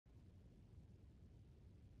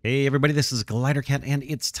Hey everybody, this is Glidercat and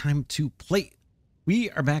it's time to play. We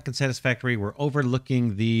are back in Satisfactory. We're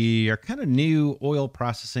overlooking our kind of new oil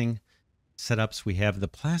processing setups. We have the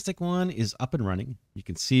plastic one is up and running. You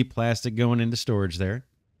can see plastic going into storage there.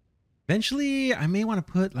 Eventually, I may want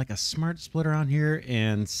to put like a smart splitter on here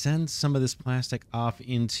and send some of this plastic off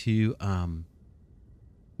into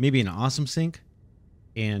maybe an awesome sink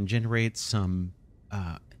and generate some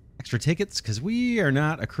extra tickets, because we are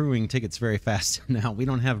not accruing tickets very fast now. We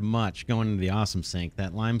don't have much going into the awesome sink.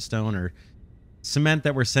 That limestone or cement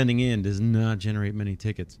that we're sending in does not generate many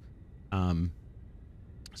tickets.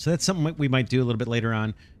 So that's something we might do a little bit later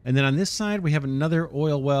on. And then on this side, we have another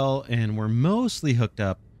oil well, and we're mostly hooked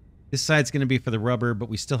up. This side's going to be for the rubber, but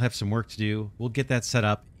we still have some work to do. We'll get that set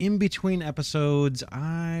up. In between episodes,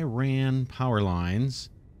 I ran power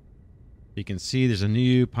lines. You can see there's a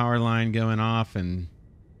new power line going off and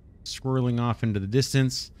swirling off into the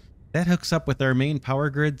distance. That hooks up with our main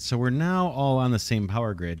power grid, so we're now all on the same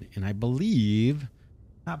power grid. And I believe,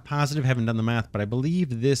 not positive, haven't done the math, but I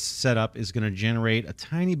believe this setup is going to generate a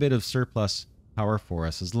tiny bit of surplus power for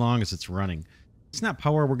us as long as it's running. It's not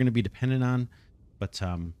power we're going to be dependent on, but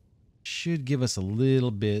should give us a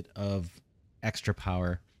little bit of extra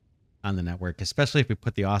power on the network, especially if we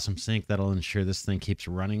put the awesome sink. That'll ensure this thing keeps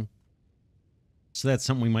running. So that's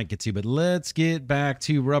something we might get to, but let's get back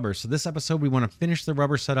to rubber. So this episode, we want to finish the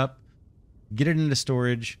rubber setup, get it into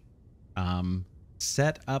storage,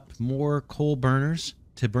 set up more coal burners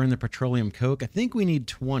to burn the petroleum coke. I think we need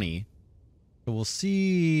 20, but we'll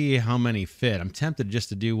see how many fit. I'm tempted just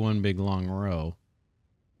to do one big long row.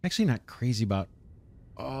 I'm actually not crazy about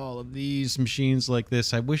all of these machines like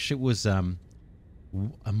this. I wish it was a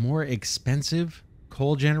more expensive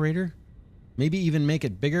coal generator. Maybe even make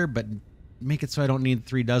it bigger, but make it so I don't need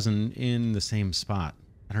 3 dozen in the same spot.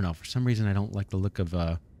 I don't know. For some reason, I don't like the look of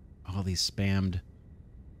all these spammed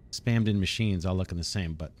in machines all looking the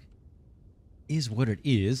same, but is what it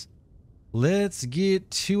is. Let's get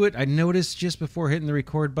to it. I noticed just before hitting the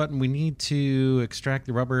record button, we need to extract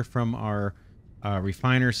the rubber from our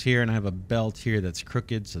refiners here, and I have a belt here that's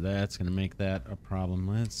crooked, so that's going to make that a problem.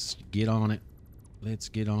 Let's get on it. Let's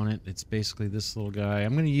get on it. It's basically this little guy.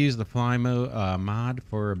 I'm going to use the fly mod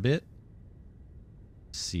for a bit.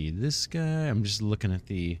 See this guy, I'm just looking at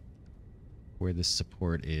where the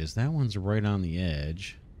support is. That one's right on the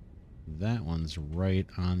edge. That one's right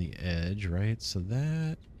on the edge, right? So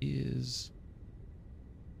that is,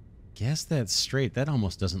 guess that's straight. That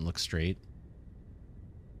almost doesn't look straight,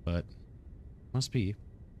 but must be.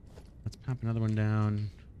 Let's pop another one down.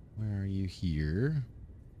 Where are you here?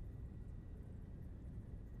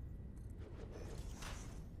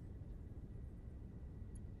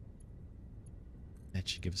 That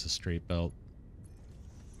should give us a straight belt.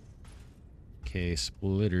 Okay,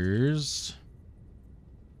 splitters.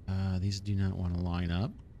 These do not want to line up.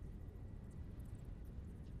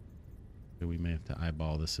 So we may have to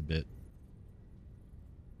eyeball this a bit.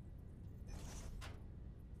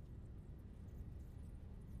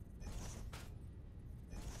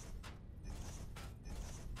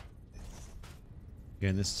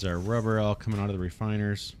 Again, this is our rubber all coming out of the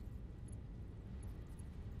refiners.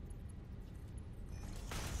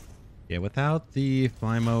 Yeah, without the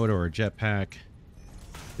fly mode or a jetpack,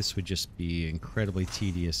 this would just be incredibly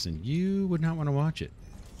tedious, and you would not want to watch it.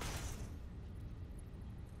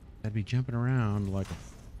 I'd be jumping around like a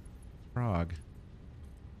frog,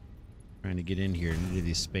 trying to get in here into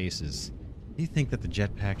these spaces. Do you think that the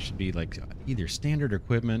jetpack should be like either standard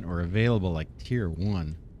equipment or available like tier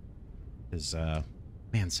 1? Because,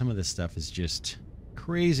 man, some of this stuff is just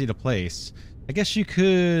crazy to place. I guess you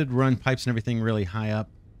could run pipes and everything really high up,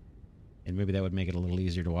 and maybe that would make it a little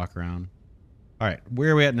easier to walk around. All right,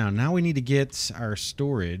 where are we at now? Now we need to get our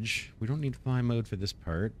storage. We don't need fly mode for this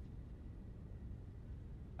part.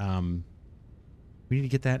 We need to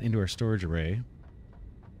get that into our storage array.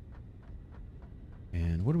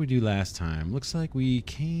 And what did we do last time? Looks like we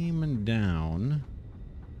came down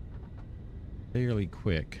fairly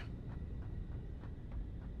quick.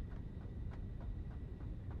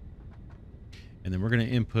 And then we're going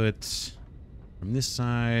to input from this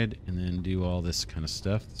side and then do all this kind of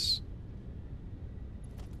stuff.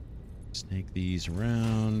 Snake these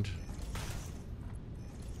around.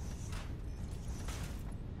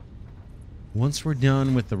 Once we're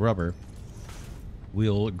done with the rubber,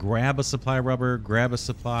 we'll grab a supply of rubber, grab a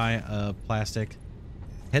supply of plastic,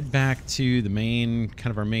 head back to the main,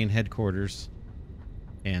 kind of our main headquarters,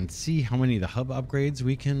 and see how many of the hub upgrades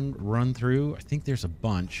we can run through. I think there's a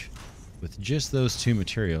bunch with just those 2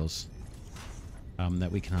 materials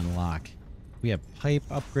that we can unlock. We have pipe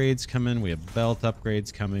upgrades coming. We have belt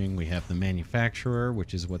upgrades coming. We have the manufacturer,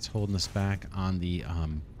 which is what's holding us back on the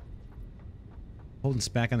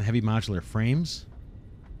heavy modular frames.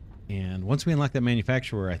 And once we unlock that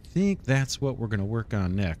manufacturer, I think that's what we're going to work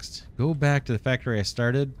on next. Go back to the factory I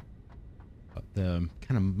started, the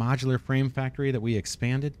kind of modular frame factory that we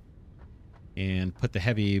expanded, and put the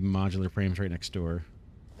heavy modular frames right next door.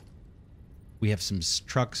 We have some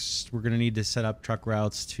trucks. We're going to need to set up truck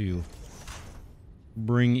routes to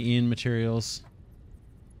bring in materials.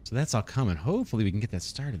 So that's all coming. Hopefully we can get that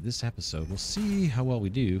started this episode. We'll see how well we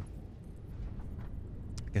do.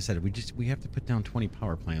 Like I said, we have to put down 20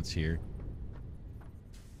 power plants here.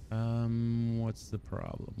 What's the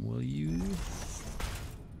problem? Will you?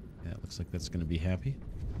 Yeah, it looks like that's going to be happy.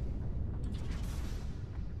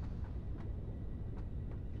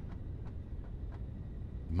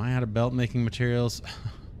 Am I out of belt making materials?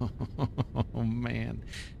 Oh man,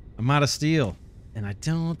 I'm out of steel. And I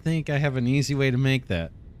don't think I have an easy way to make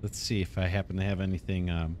that. Let's see if I happen to have anything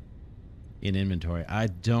in inventory. I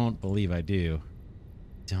don't believe I do.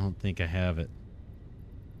 Don't think I have it.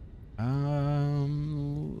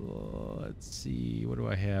 Let's see. What do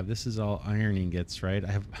I have? This is all iron ingots, right?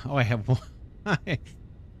 I have one. I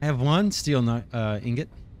have one steel ingot.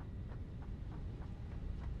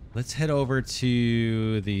 Let's head over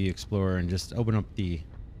to the Explorer and just open up the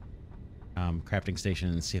crafting station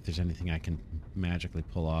and see if there's anything I can magically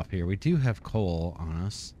pull off here. We do have coal on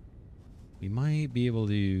us. We might be able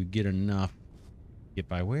to get enough. Get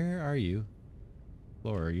by. Where are you?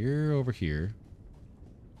 Explorer, you're over here.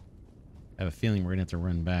 I have a feeling we're gonna have to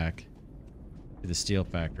run back to the steel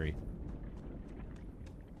factory.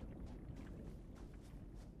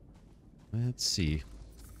 Let's see.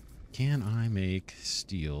 Can I make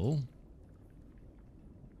steel?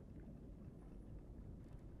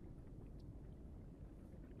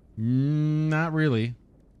 Not really.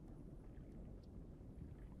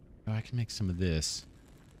 Oh, I can make some of this.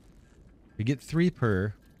 We get 3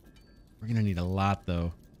 per. We're gonna need a lot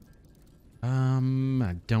though.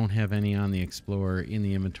 I don't have any on the Explorer in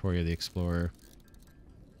the inventory of the Explorer.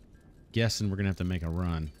 Guessing we're gonna have to make a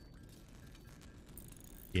run.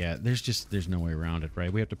 Yeah, there's no way around it,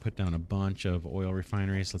 right? We have to put down a bunch of oil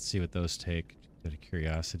refineries. Let's see what those take. Out of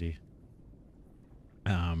curiosity.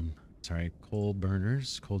 Sorry, coal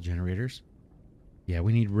burners, coal generators. Yeah,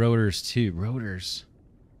 we need rotors too. Rotors.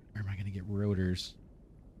 Where am I gonna get rotors?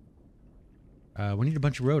 We need a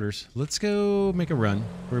bunch of rotors. Let's go make a run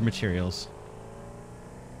for materials.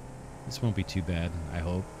 This won't be too bad, I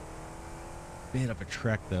hope. Bit of a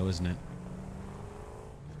trek though, isn't it?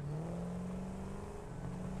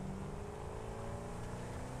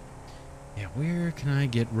 Yeah, where can I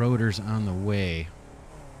get rotors on the way?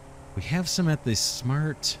 We have some at the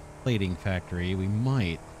smart plating factory. We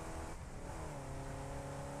might.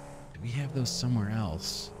 Do we have those somewhere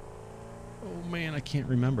else? Oh man, I can't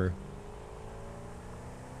remember.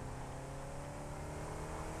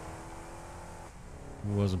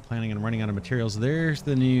 Wasn't planning on running out of materials. There's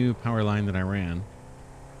the new power line that I ran.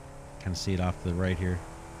 Kind of see it off to the right here.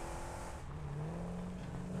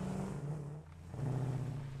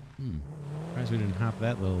 Surprised we didn't hop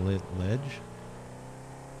that little ledge.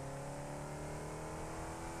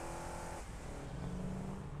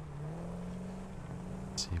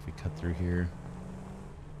 Let's see if we cut through here.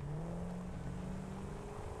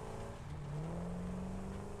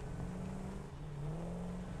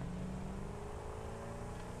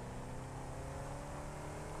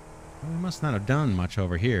 Well, we must not have done much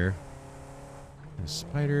over here. Got a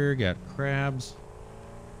spider, got crabs.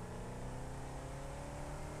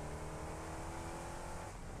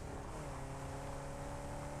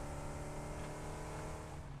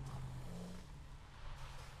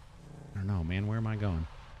 I don't know, man. Where am I going?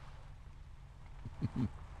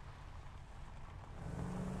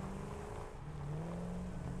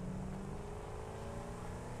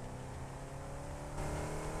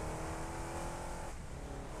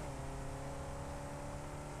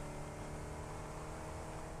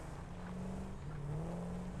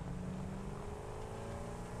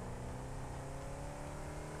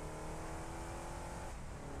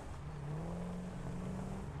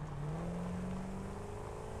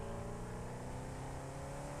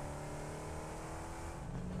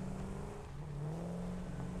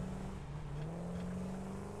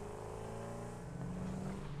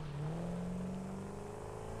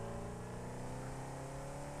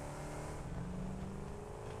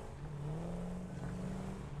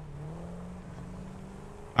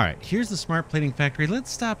 All right, here's the smart plating factory. Let's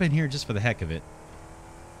stop in here just for the heck of it.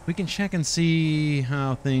 We can check and see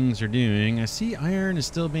how things are doing. I see iron is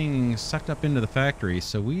still being sucked up into the factory,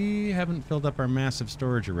 so we haven't filled up our massive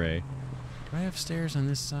storage array. Do I have stairs on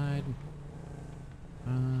this side?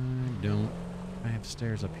 I don't. I have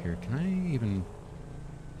stairs up here. Can I even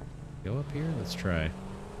go up here? Let's try.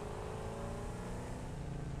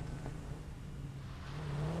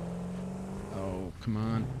 Oh, come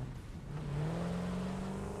on.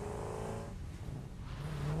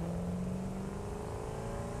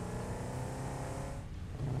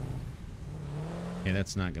 Okay,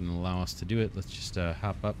 that's not going to allow us to do it. Let's just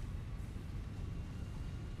hop up.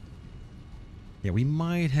 Yeah, we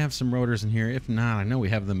might have some rotors in here. If not, I know we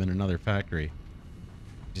have them in another factory.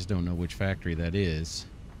 Just don't know which factory that is.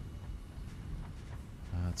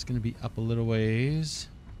 It's going to be up a little ways.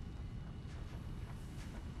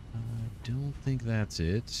 I don't think that's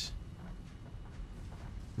it.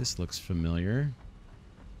 This looks familiar.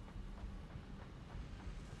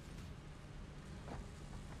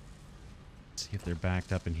 See if they're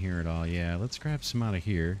backed up in here at all. Yeah, let's grab some out of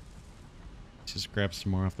here. Let's just grab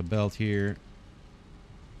some more off the belt here.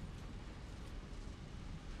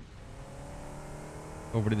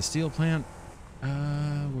 Over to the steel plant.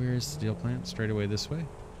 Where's the steel plant? Straight away this way.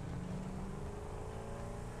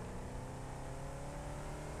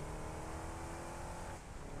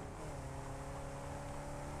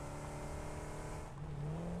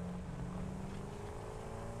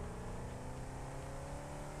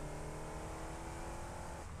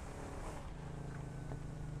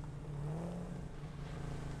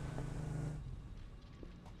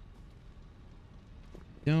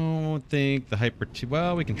 Don't think the hyper tube.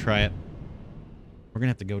 Well, we can try it. We're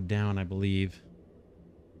gonna have to go down, I believe,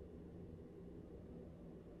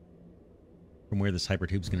 from where this hyper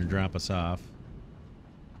tube's gonna drop us off.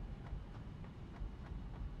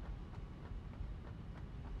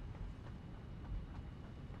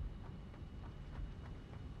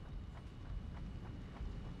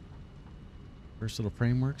 Versatile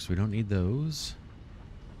frameworks. We don't need those.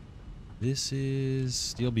 This is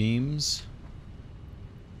steel beams.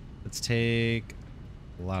 Let's take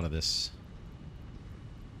a lot of this.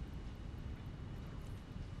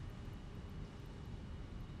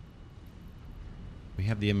 We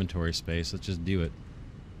have the inventory space. Let's just do it.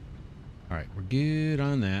 All right, we're good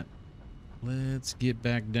on that. Let's get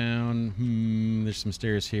back down. There's some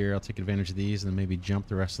stairs here. I'll take advantage of these and then maybe jump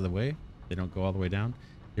the rest of the way. They don't go all the way down.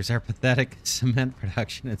 There's our pathetic cement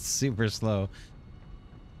production. It's super slow,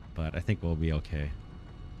 but I think we'll be okay.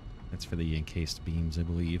 That's for the encased beams, I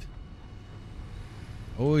believe.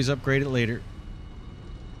 Always upgrade it later.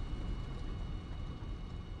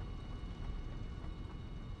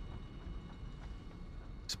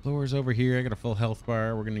 Explorer's over here. I got a full health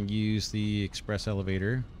bar. We're going to use the express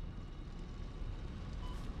elevator.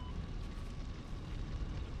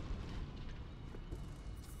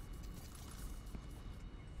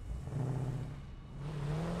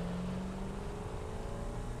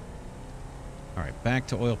 All right, back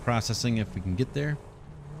to oil processing if we can get there.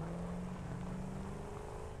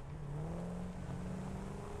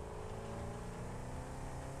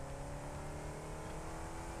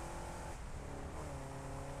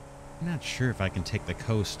 I'm not sure if I can take the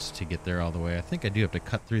coast to get there all the way. I think I do have to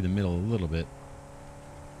cut through the middle a little bit.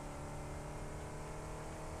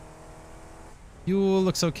 Fuel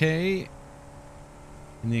looks okay.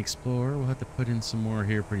 In the Explorer, we'll have to put in some more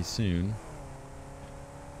here pretty soon.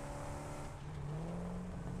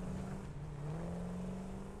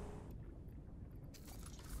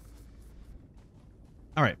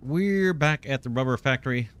 All right, we're back at the rubber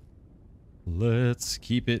factory. Let's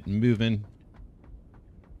keep it moving.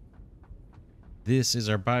 This is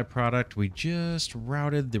our byproduct. We just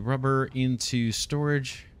routed the rubber into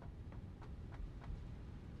storage.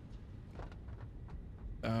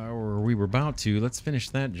 Or we were about to. Let's finish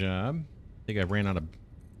that job. I think I ran out of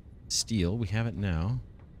steel. We have it now.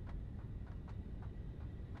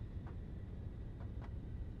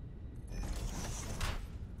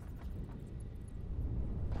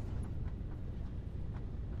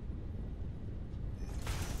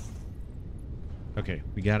 Okay,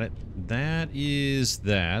 we got it. That is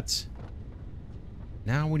that.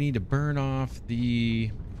 Now we need to burn off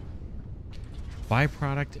the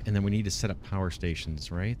byproduct, and then we need to set up power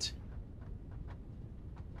stations, right?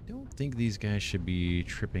 I don't think these guys should be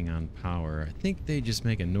tripping on power. I think they just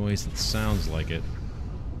make a noise that sounds like it.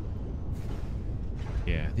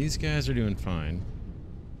 Yeah, these guys are doing fine.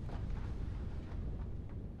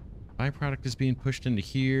 Byproduct is being pushed into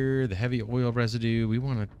here. The heavy oil residue, we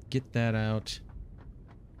want to get that out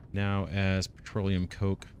now as petroleum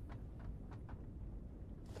coke.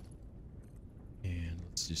 And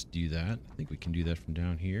let's just do that. I think we can do that from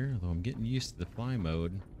down here, although I'm getting used to the fly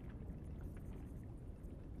mode.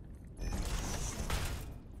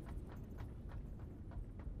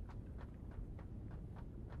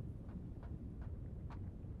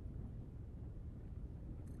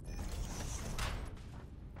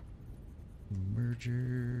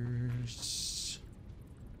 Mergers.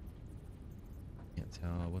 Can't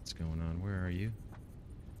tell what's going on. Where are you?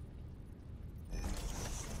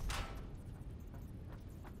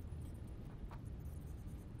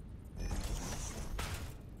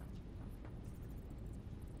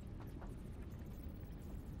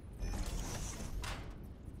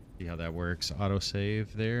 See how that works.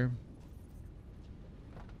 Autosave there.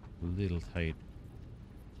 A little tight.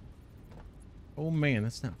 Oh man,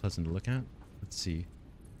 that's not pleasant to look at. Let's see.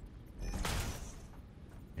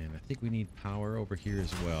 And I think we need power over here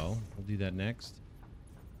as well. We'll do that next.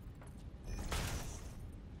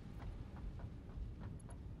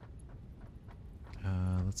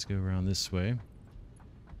 Let's go around this way.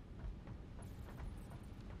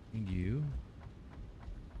 And you.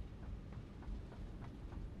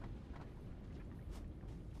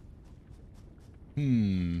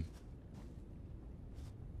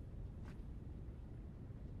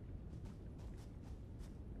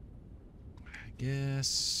 I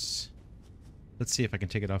guess. Let's see if I can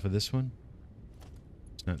take it off of this one.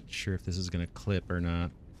 Just not sure if this is going to clip or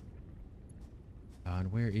not.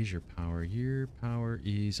 And where is your power? Your power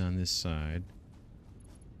is on this side.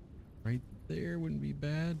 Right there wouldn't be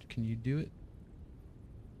bad. Can you do it?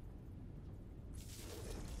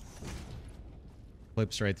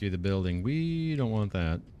 Clips right through the building. We don't want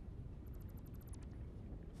that.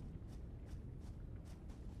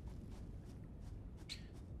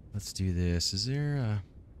 Let's do this. Is there a...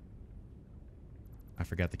 I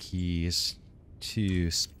forgot the keys to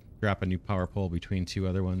drop a new power pole between two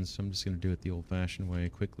other ones, so I'm just going to do it the old-fashioned way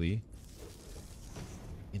quickly.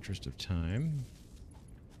 Interest of time.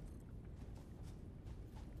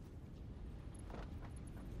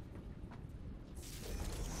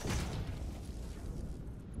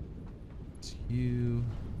 It's you.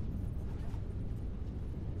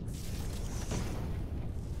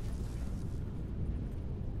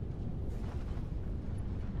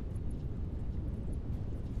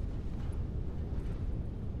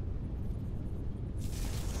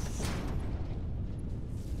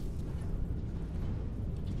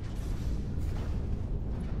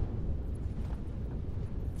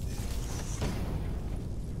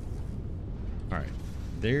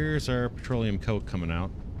 There's our petroleum coke coming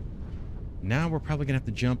out. Now we're probably gonna have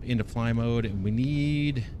to jump into fly mode, and we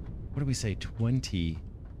need, what do we say, 20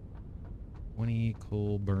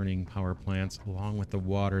 coal burning power plants along with the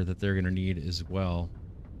water that they're gonna need as well.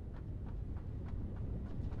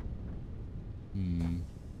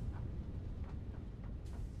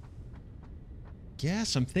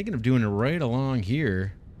 Guess I'm thinking of doing it right along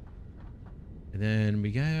here. And then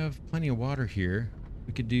we have plenty of water here.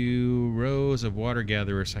 We could do rows of water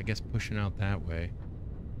gatherers, I guess pushing out that way.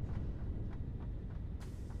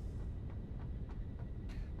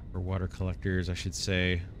 Or water collectors, I should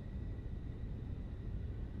say.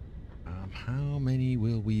 How many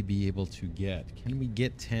will we be able to get? Can we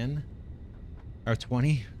get 10? Or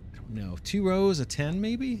 20? I don't know. 2 rows of 10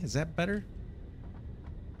 maybe? Is that better?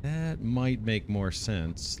 That might make more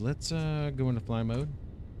sense. Let's go into fly mode.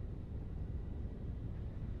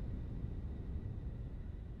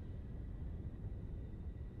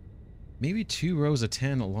 Maybe 2 rows of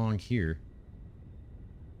 10 along here.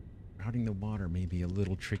 Routing the water may be a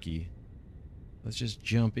little tricky. Let's just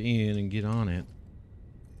jump in and get on it.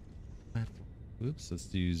 Oops, let's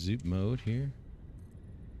do zoop mode here.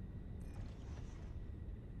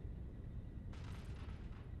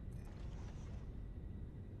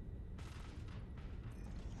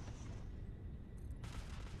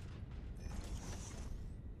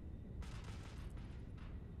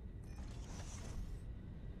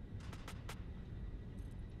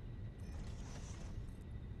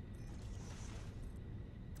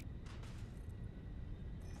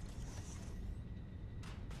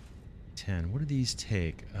 What do these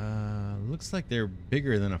take? Looks like they're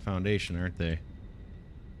bigger than a foundation, aren't they?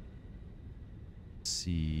 Let's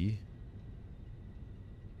see.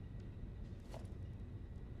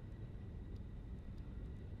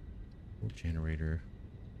 Generator.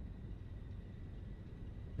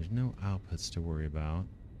 There's no outputs to worry about.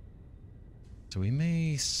 So we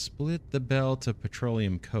may split the belt of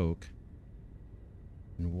petroleum coke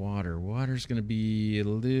and water. Water's going to be a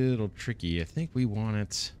little tricky. I think we want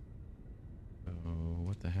it... Oh,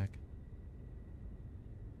 what the heck?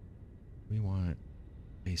 We want it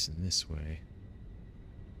facing this way.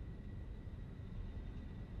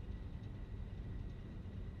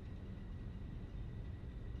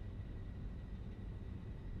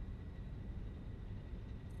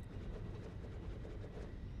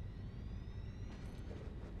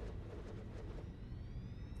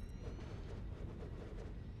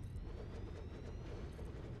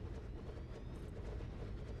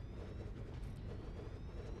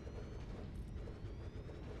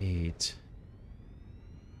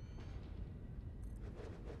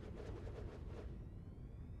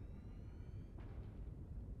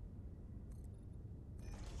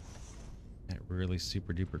 really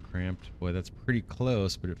super duper cramped. Boy, that's pretty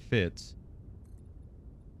close, but it fits.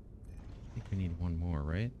 I think we need one more,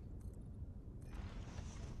 right?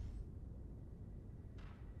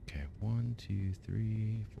 Okay, 1, 2,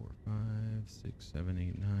 3, 4, 5, 6, 7,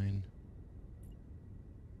 8, 9.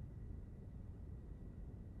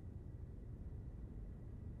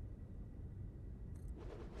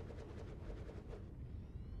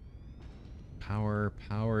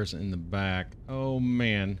 Power's in the back. Oh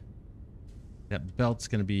man. That belt's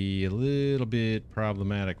gonna be a little bit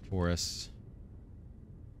problematic for us.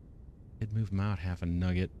 Did move them out half a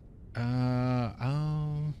nugget.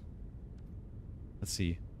 Oh. Let's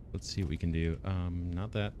see. Let's see what we can do.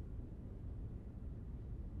 Not that.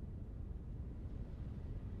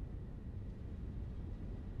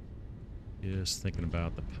 Just thinking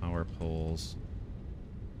about the power poles.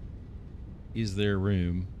 Is there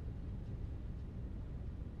room?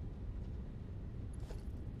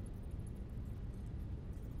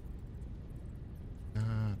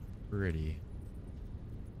 Not pretty.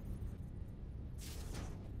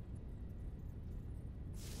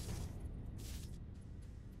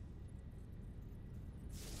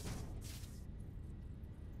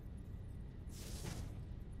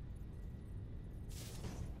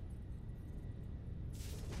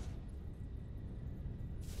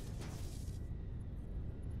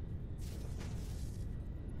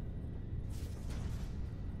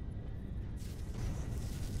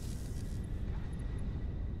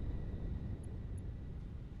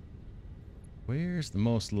 Where's the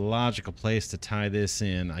most logical place to tie this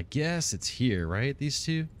in? I guess it's here, right? These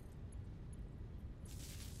two?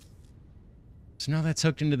 So now that's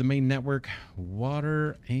hooked into the main network.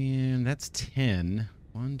 Water, and that's 10.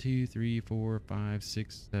 1, 2, 3, 4, 5,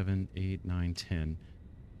 6, 7, 8, 9, 10.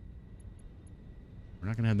 We're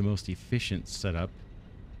not going to have the most efficient setup.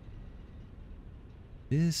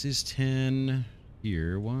 This is 10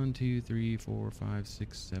 here. 1, 2, 3, 4, 5,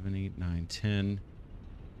 6, 7, 8, 9, 10.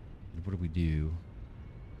 What do we do?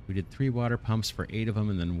 We did 3 water pumps for 8 of them,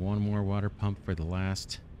 and then 1 more water pump for the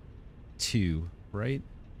last 2, right?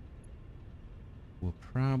 We'll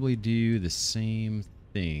probably do the same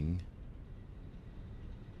thing.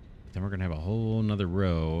 Then we're going to have a whole nother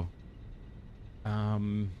row.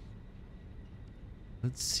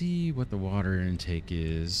 Let's see what the water intake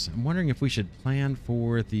is. I'm wondering if we should plan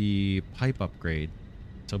for the pipe upgrade.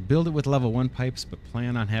 So build it with level 1 pipes, but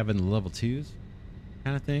plan on having the level 2s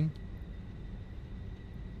kind of thing.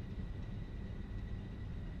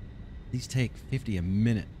 These take 50 a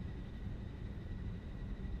minute.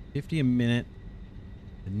 50 a minute.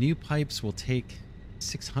 The new pipes will take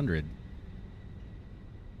 600.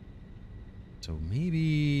 So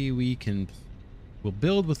maybe we'll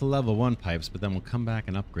build with the level 1 pipes, but then we'll come back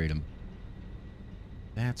and upgrade them.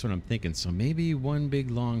 That's what I'm thinking. So maybe 1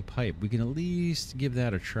 big long pipe. We can at least give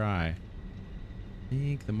that a try. I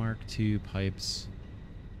think the Mark II pipes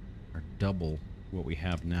are double what we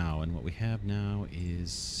have now. And what we have now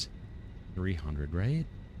is 300, right?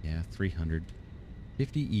 Yeah, 300.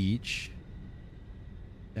 50 each.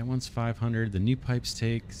 That one's 500. The new pipes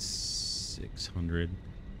take 600.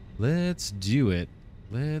 Let's do it.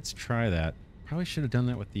 Let's try that. Probably should have done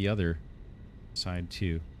that with the other side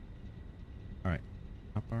too. All right,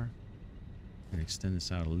 hot bar. I'm gonna extend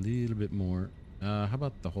this out a little bit more. How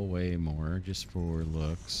about the whole way more, just for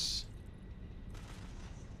looks?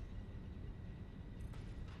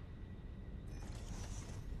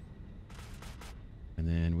 And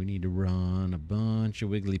then we need to run a bunch of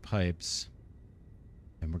wiggly pipes.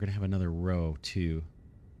 And we're going to have another row, too.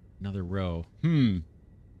 Another row. So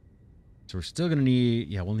we're still going to need...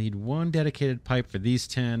 Yeah, we'll need 1 dedicated pipe for these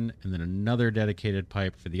 10. And then another dedicated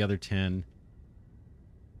pipe for the other 10.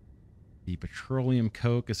 The petroleum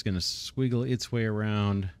coke is going to squiggle its way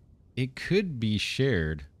around. It could be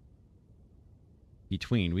shared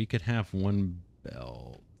between. We could have 1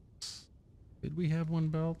 belt. Could we have 1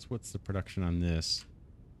 belt? What's the production on this?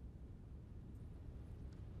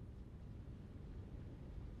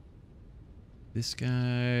 This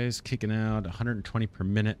guy's kicking out 120 per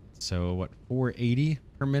minute. So what, 480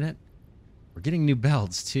 per minute? We're getting new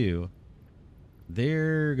belts too.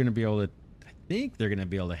 They're going to be able to, I think they're going to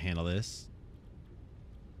be able to handle this.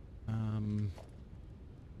 Let's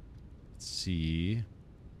see.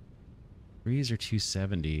 Threes are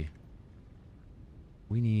 270.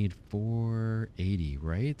 We need 480,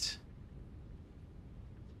 right?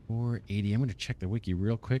 480. I'm going to check the wiki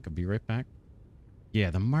real quick. I'll be right back. Yeah,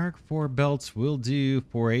 the Mark IV belts will do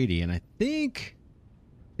 480, and I think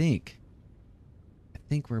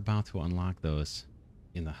we're about to unlock those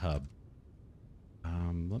in the hub.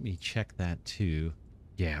 Let me check that too.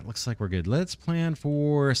 Yeah, it looks like we're good. Let's plan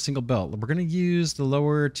for a single belt. We're going to use the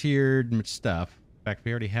lower tiered stuff. In fact,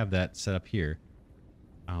 we already have that set up here.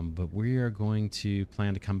 But we are going to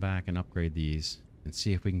plan to come back and upgrade these and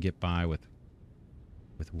see if we can get by with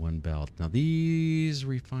one belt. Now these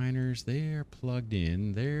refiners, they're plugged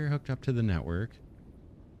in. They're hooked up to the network.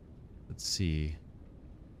 Let's see.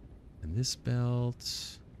 And this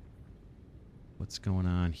belt, what's going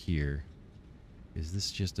on here? Is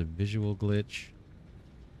this just a visual glitch?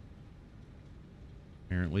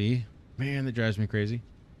 Apparently. Man, that drives me crazy.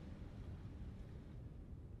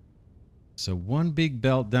 So one big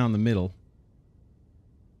belt down the middle.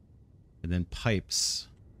 And then pipes.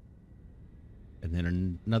 And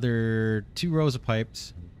then another 2 rows of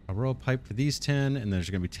pipes. A row of pipe for these 10, and there's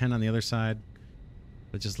going to be 10 on the other side.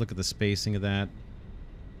 Let's just look at the spacing of that.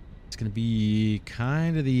 It's going to be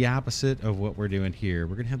kind of the opposite of what we're doing here.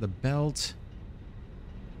 We're going to have the belt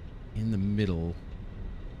in the middle.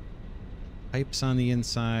 Pipes on the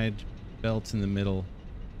inside, belt in the middle.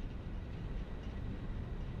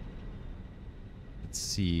 Let's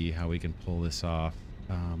see how we can pull this off.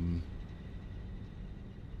 And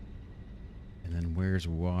then where's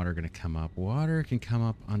water going to come up? Water can come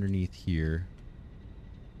up underneath here.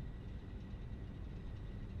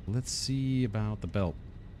 Let's see about the belt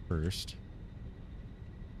first.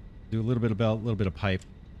 Do a little bit of belt, a little bit of pipe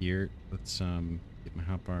here. Let's get my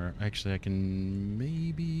hotbar. Actually, I can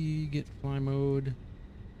maybe get fly mode.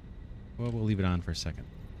 Well, we'll leave it on for a second.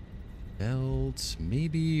 Belt,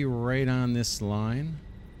 maybe right on this line.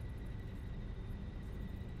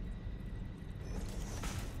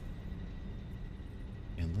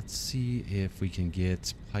 And let's see if we can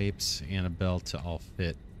get pipes and a belt to all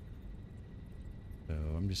fit. So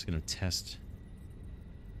I'm just going to test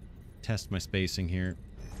my spacing here.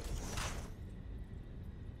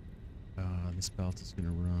 This belt is going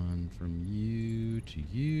to run from you to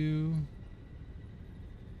you.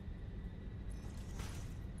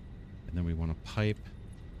 And then we want a pipe.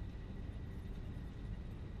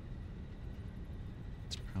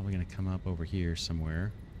 It's probably going to come up over here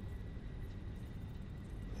somewhere.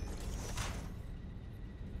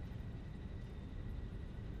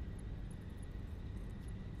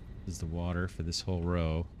 This is the water for this whole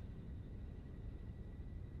row.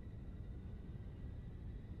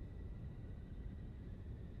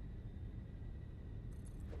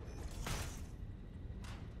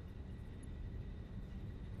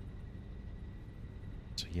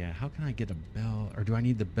 So yeah, how can I get a belt? Or do I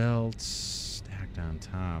need the belt stacked on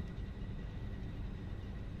top?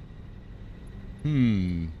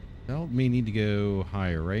 Belt may need to go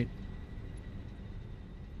higher, right?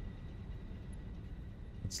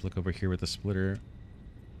 Let's look over here with the splitter.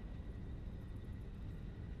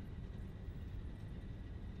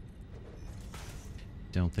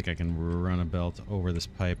 Don't think I can run a belt over this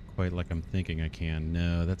pipe quite like I'm thinking I can.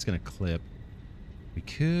 No, that's going to clip. We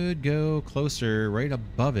could go closer right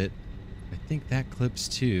above it. I think that clips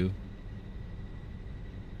too.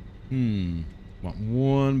 Want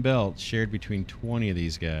one belt shared between 20 of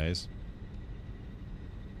these guys.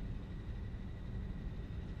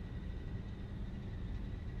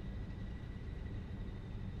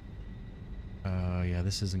 Yeah,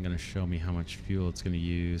 this isn't going to show me how much fuel it's going to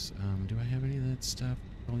use. Do I have any of that stuff?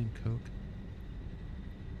 Petroleum coke?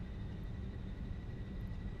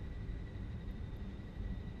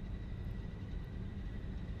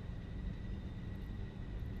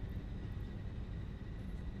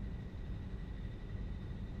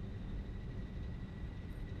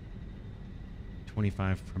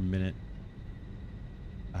 $25 per minute.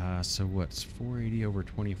 So what's 480 over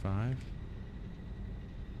 25?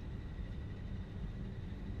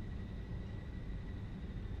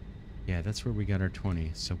 Yeah, that's where we got our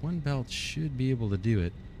 20. So one belt should be able to do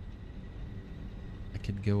it. I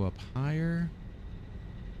could go up higher,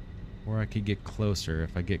 or I could get closer.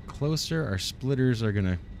 If I get closer, our splitters are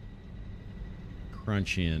gonna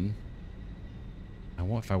crunch in.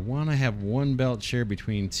 If I want to have one belt share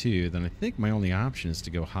between two, then I think my only option is to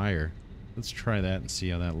go higher. Let's try that and see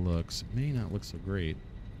how that looks. It may not look so great.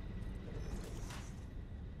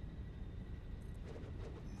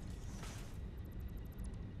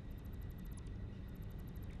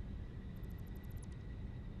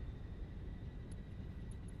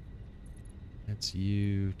 That's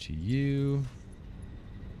you to you.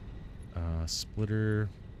 Splitter.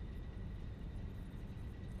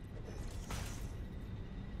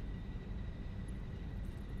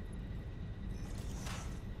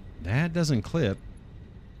 That doesn't clip.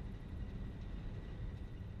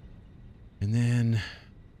 And then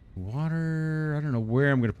water, I don't know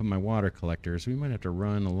where I'm going to put my water collectors. We might have to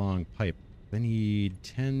run a long pipe I need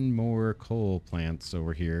 10 more coal plants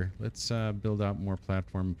over here. Let's build out more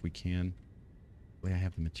platform if we can. Hopefully I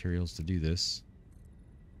have the materials to do this.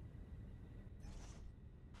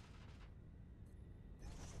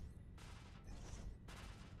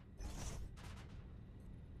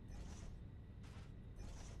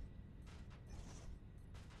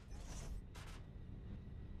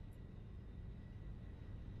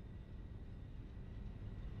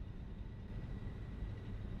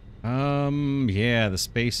 Yeah, the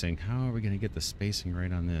spacing. How are we going to get the spacing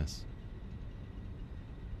right on this?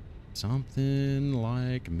 Something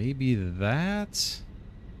like maybe that.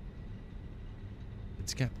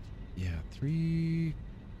 It's got, yeah, 3/4.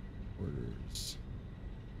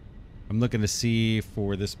 I'm looking to see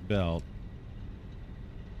for this belt.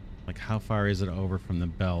 Like, how far is it over from the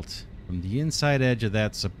belt? From the inside edge of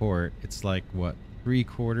that support, it's like, what,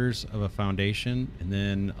 3/4 of a foundation? And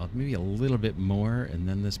then maybe a little bit more, and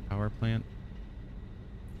then this power plant.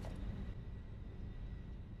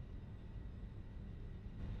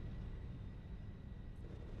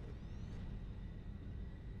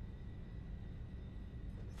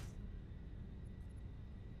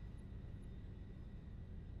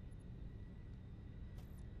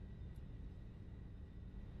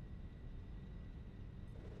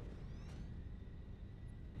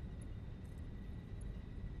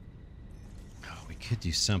 We could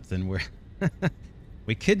do something where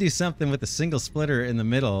we could do something with a single splitter in the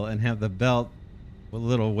middle and have the belt a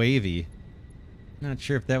little wavy. Not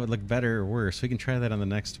sure if that would look better or worse. We can try that on the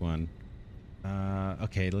next one.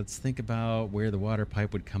 Okay, let's think about where the water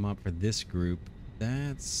pipe would come up for this group.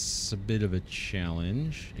 That's a bit of a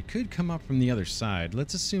challenge. It could come up from the other side.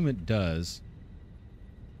 Let's assume it does.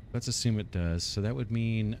 Let's assume it does. So that would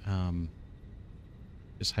mean,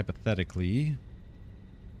 just hypothetically,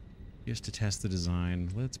 just to test the design,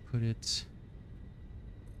 let's put it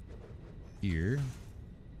here.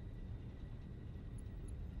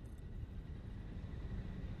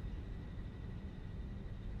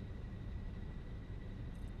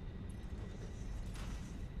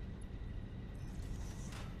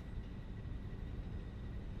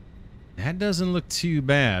 That doesn't look too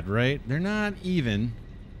bad, right? They're not even.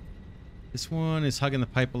 This one is hugging the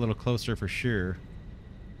pipe a little closer for sure.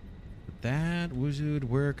 But that would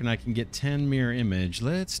work, and I can get 10 mirror image.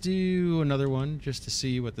 Let's do another one just to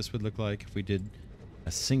see what this would look like if we did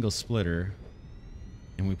a single splitter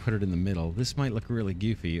and we put it in the middle. This might look really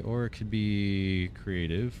goofy, or it could be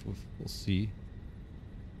creative. We'll see.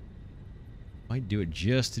 Might do it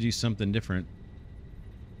just to do something different.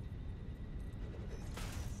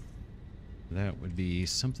 That would be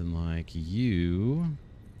something like you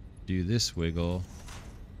do this wiggle.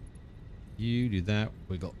 You do that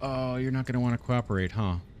wiggle. Oh, you're not going to want to cooperate,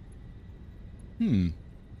 huh?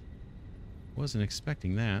 Wasn't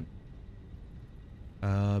expecting that.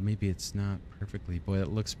 Maybe it's not perfectly. Boy,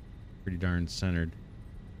 that looks pretty darn centered.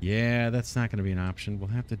 Yeah, that's not going to be an option. We'll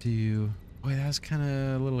have to do... Boy, I was kind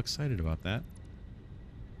of a little excited about that.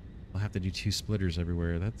 We'll have to do 2 splitters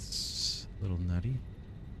everywhere. That's a little nutty.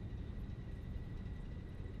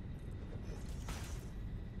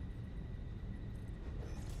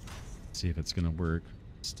 See if it's going to work.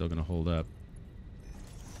 It's still going to hold up.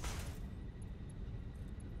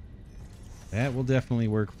 That will definitely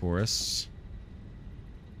work for us.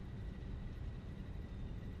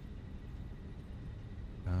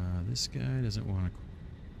 This guy doesn't want to...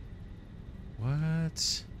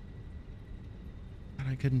 What? Thought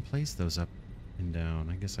I couldn't place those up and down.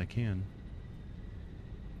 I guess I can.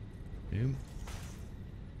 Boom.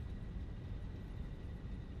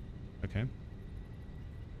 Okay.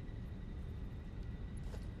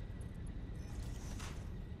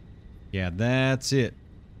 Yeah, that's it.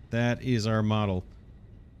 That is our model.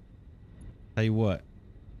 Tell you what,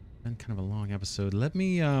 been kind of a long episode. Let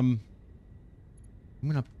me, I'm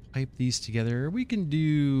gonna pipe these together. We can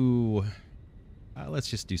do, let's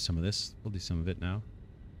just do some of this. We'll do some of it now.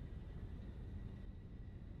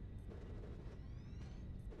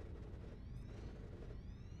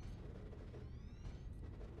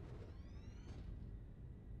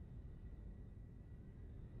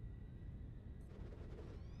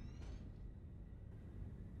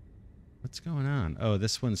 What's going on? Oh,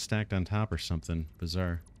 this one's stacked on top or something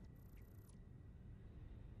bizarre.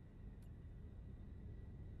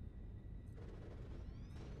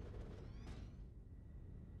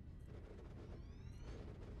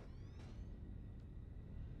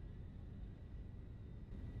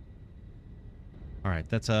 All right,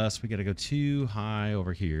 that's us. We got to go too high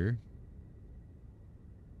over here.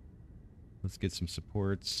 Let's get some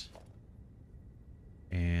supports.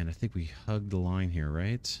 And I think we hugged the line here,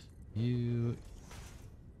 right? You...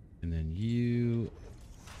 And then you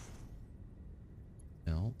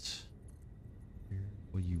belt.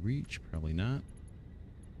 Will you reach? Probably not.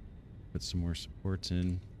 Put some more supports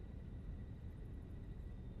in.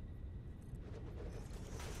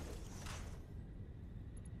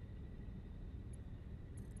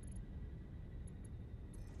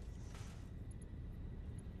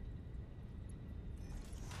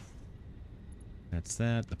 That's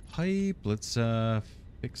that. The pipe. Let's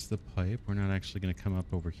fix the pipe. We're not actually going to come up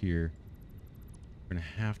over here. We're going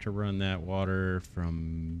to have to run that water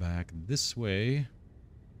from back this way.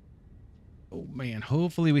 Oh man,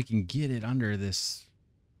 hopefully we can get it under this.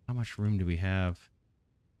 How much room do we have?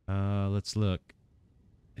 Let's look.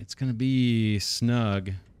 It's going to be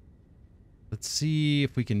snug. Let's see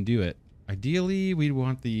if we can do it. Ideally, we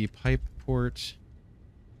want the pipe port to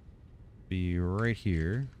be right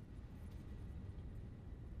here.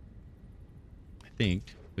 I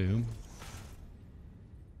think. Boom.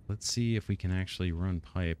 Let's see if we can actually run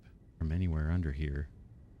pipe from anywhere under here.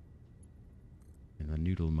 In the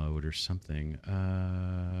noodle mode or something.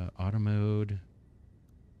 Auto mode.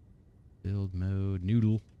 Build mode.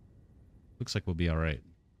 Noodle. Looks like we'll be alright.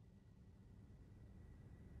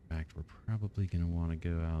 In fact, we're probably going to want to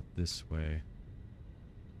go out this way.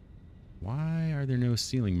 Why are there no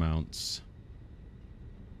ceiling mounts?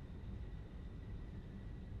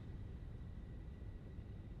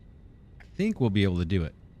 I think we'll be able to do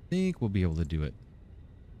it. Can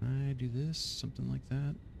I do this? Something like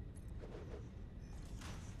that?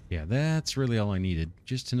 Yeah, that's really all I needed.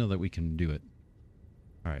 Just to know that we can do it.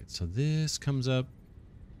 Alright, so this comes up.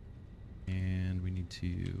 And we need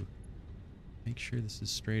to make sure this is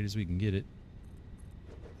straight as we can get it.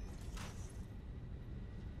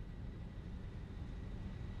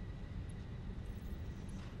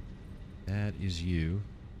 That is you.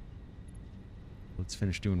 Let's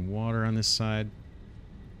finish doing water on this side.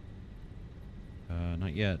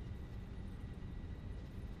 Not yet.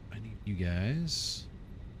 I need you guys.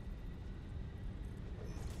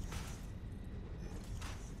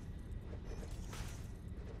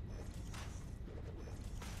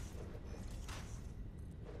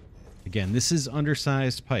 Again, this is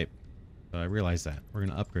undersized pipe. I realize that. We're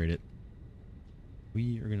going to upgrade it.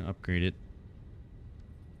 We are going to upgrade it.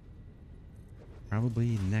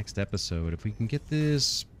 Probably next episode. If we can get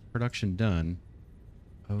this production done.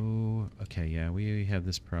 Oh, okay. Yeah, we have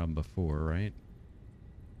this problem before, right?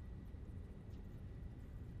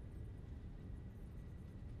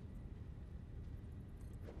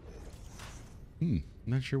 I'm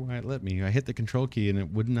not sure why it let me. I hit the control key and it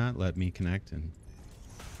would not let me connect, and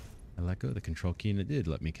I let go of the control key and it did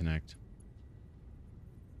let me connect.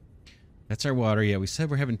 That's our water. Yeah, we said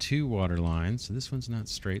we're having 2 water lines, so this one's not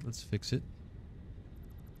straight. Let's fix it.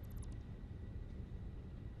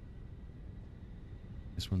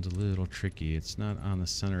 This one's a little tricky. It's not on the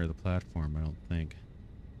center of the platform, I don't think.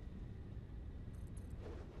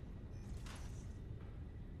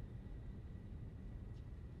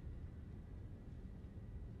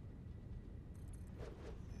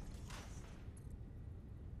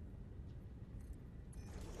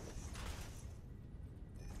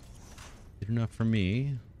 Good enough for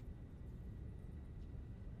me.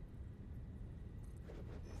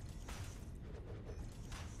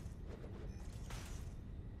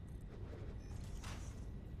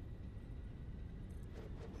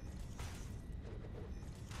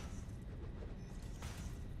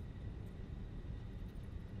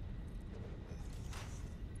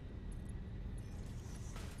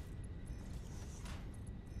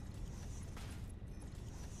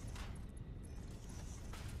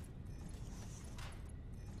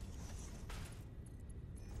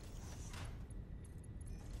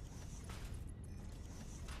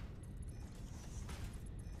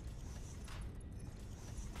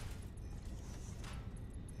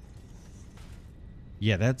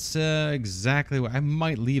 Yeah, that's exactly what I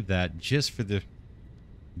might leave that just for the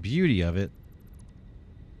beauty of it.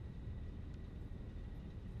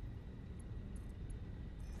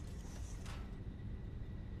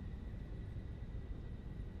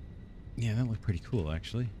 Yeah, that looked pretty cool,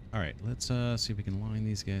 actually. All right, let's see if we can line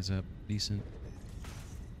these guys up decent.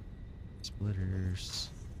 Splitters.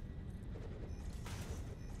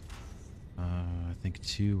 I think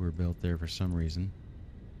 2 were built there for some reason.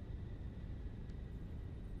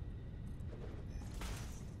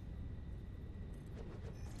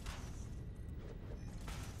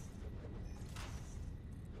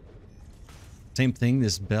 Same thing,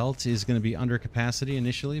 this belt is going to be under capacity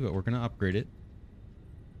initially, but we're going to upgrade it.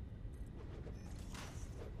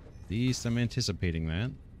 At least I'm anticipating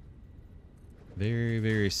that. Very,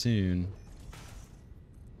 very soon.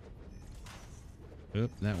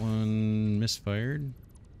 Oop, that one misfired.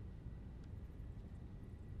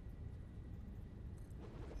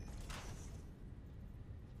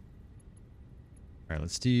 All right,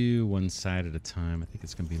 let's do one side at a time. I think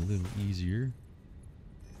it's going to be a little easier.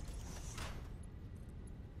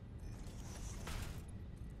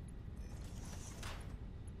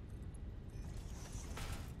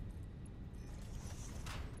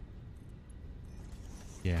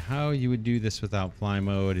 Yeah, how you would do this without fly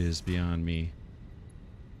mode is beyond me.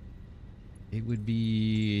 It would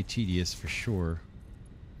be tedious for sure.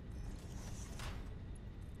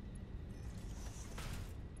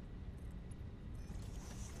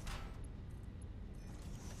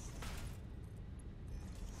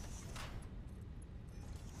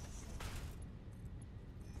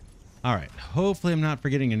 All right, hopefully I'm not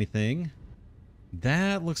forgetting anything.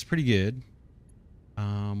 That looks pretty good.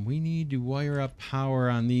 We need to wire up power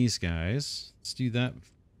on these guys. Let's do that.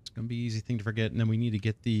 It's gonna be an easy thing to forget. And then we need to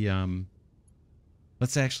get the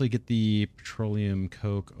let's actually get the petroleum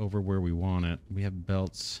coke over where we want it. We have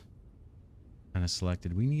belts kind of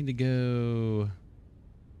selected. We need to go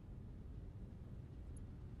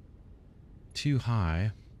too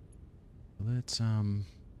high. Let's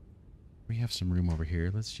we have some room over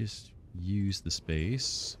here. Let's just use the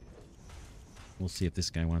space. We'll see if this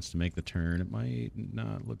guy wants to make the turn. It might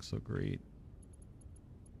not look so great.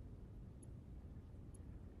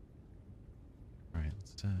 All right,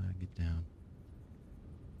 let's get down.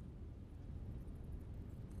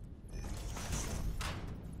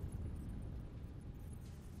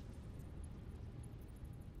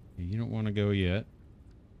 You don't want to go yet.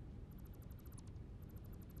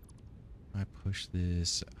 I push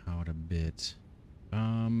this out a bit.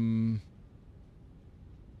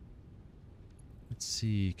 Let's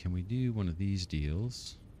see, can we do one of these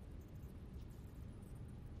deals?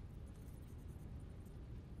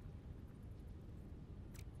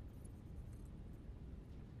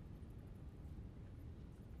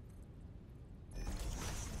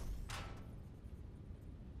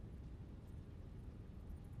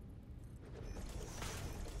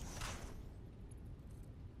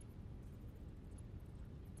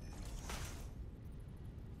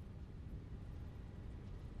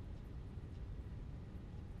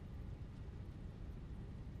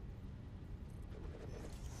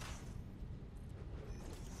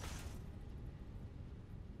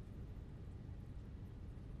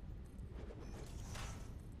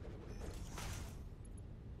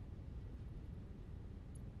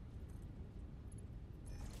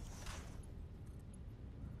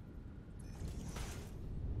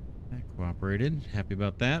 That cooperated. Happy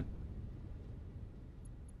about that.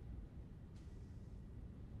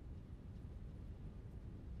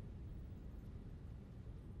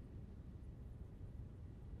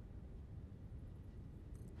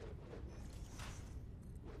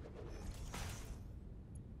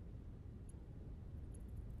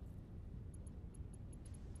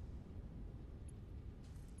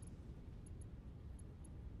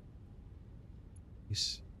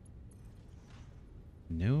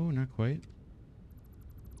 No, not quite.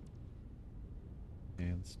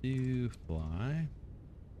 Okay, let's do fly.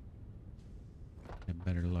 Have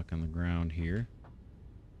better luck on the ground here.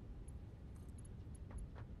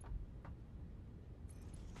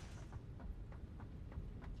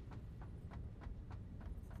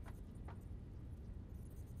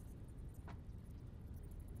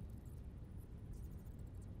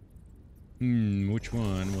 Which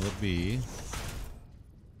one will it be?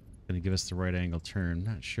 Gonna give us the right angle turn.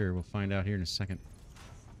 Not sure. We'll find out here in a second.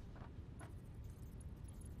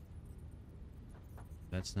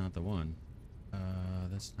 That's not the one.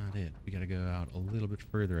 That's not it. We gotta go out a little bit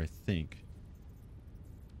further, I think.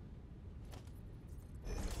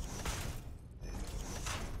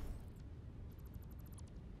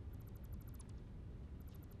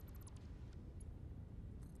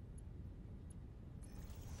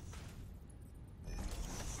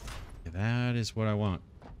 Yeah, that is what I want.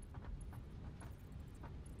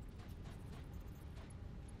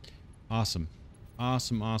 Awesome.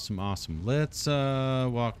 Awesome, awesome, awesome. Let's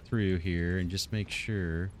walk through here and just make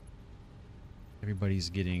sure everybody's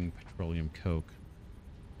getting petroleum coke.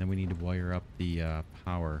 Then we need to wire up the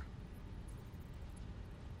power.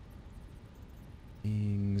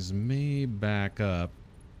 Things may back up.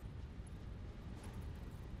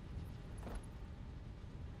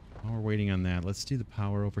 While we're waiting on that, let's do the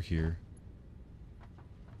power over here.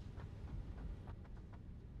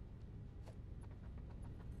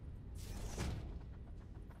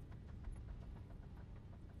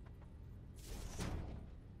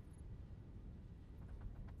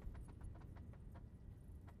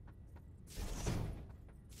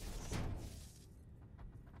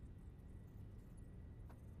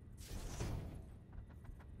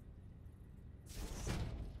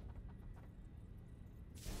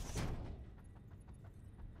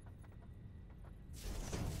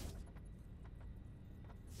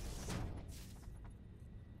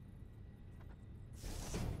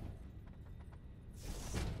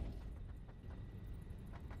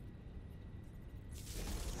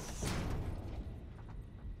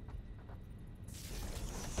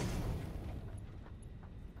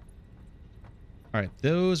 All right,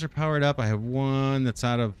 those are powered up. I have one that's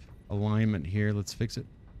out of alignment here. Let's fix it.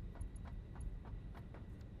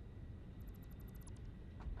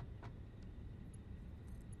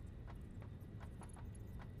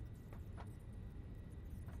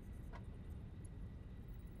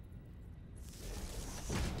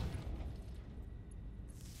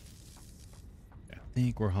 I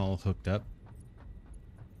think we're all hooked up.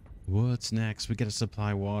 What's next? We got to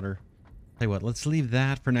supply water. Tell you what, let's leave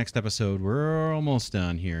that for next episode. We're almost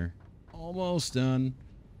done here. Almost done.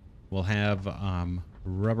 We'll have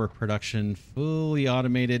rubber production fully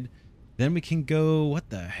automated. Then we can go... What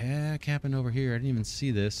the heck happened over here? I didn't even see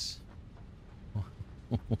this.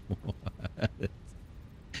 What?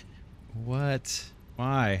 What?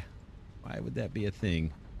 Why? Why would that be a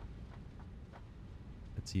thing?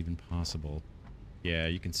 That's even possible. Yeah,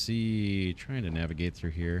 you can see... Trying to navigate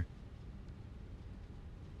through here.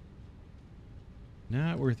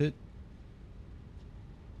 Not worth it.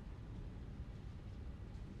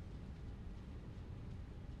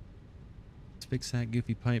 Let's fix that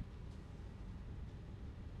goofy pipe.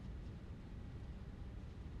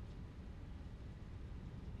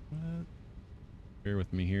 What? Bear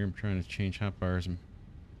with me here. I'm trying to change hot bars. I'm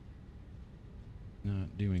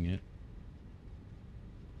not doing it.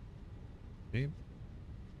 Okay.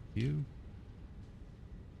 You.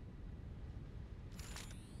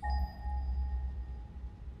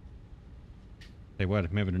 Tell you what,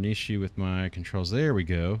 I'm having an issue with my controls. There we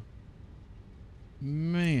go.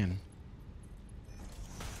 Man.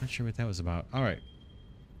 Not sure what that was about. All right.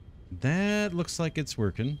 That looks like it's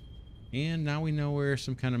working. And now we know where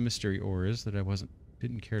some kind of mystery ore is that I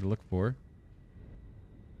didn't care to look for.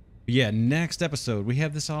 But yeah, next episode, we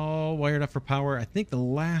have this all wired up for power. I think the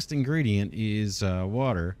last ingredient is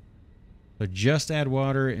water. So just add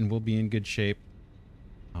water and we'll be in good shape.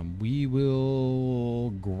 We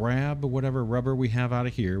will grab whatever rubber we have out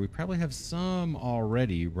of here. We probably have some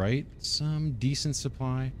already, right? Some decent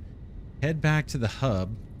supply. Head back to the hub.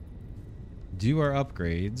 Do our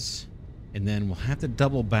upgrades. And then we'll have to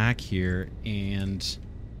double back here and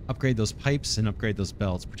upgrade those pipes and upgrade those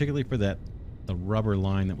belts. Particularly for the rubber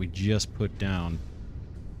line that we just put down.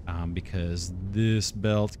 Because this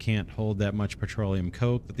belt can't hold that much petroleum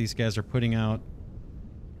coke that these guys are putting out.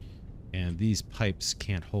 And these pipes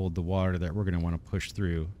can't hold the water that we're going to want to push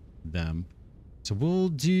through them. So we'll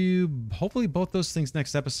do hopefully both those things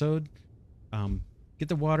next episode. Get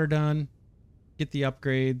the water done, get the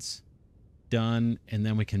upgrades done, and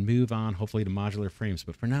then we can move on hopefully to modular frames.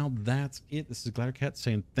 But for now, that's it. This is Glidercat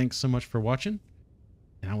saying thanks so much for watching,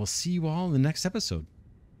 and I will see you all in the next episode.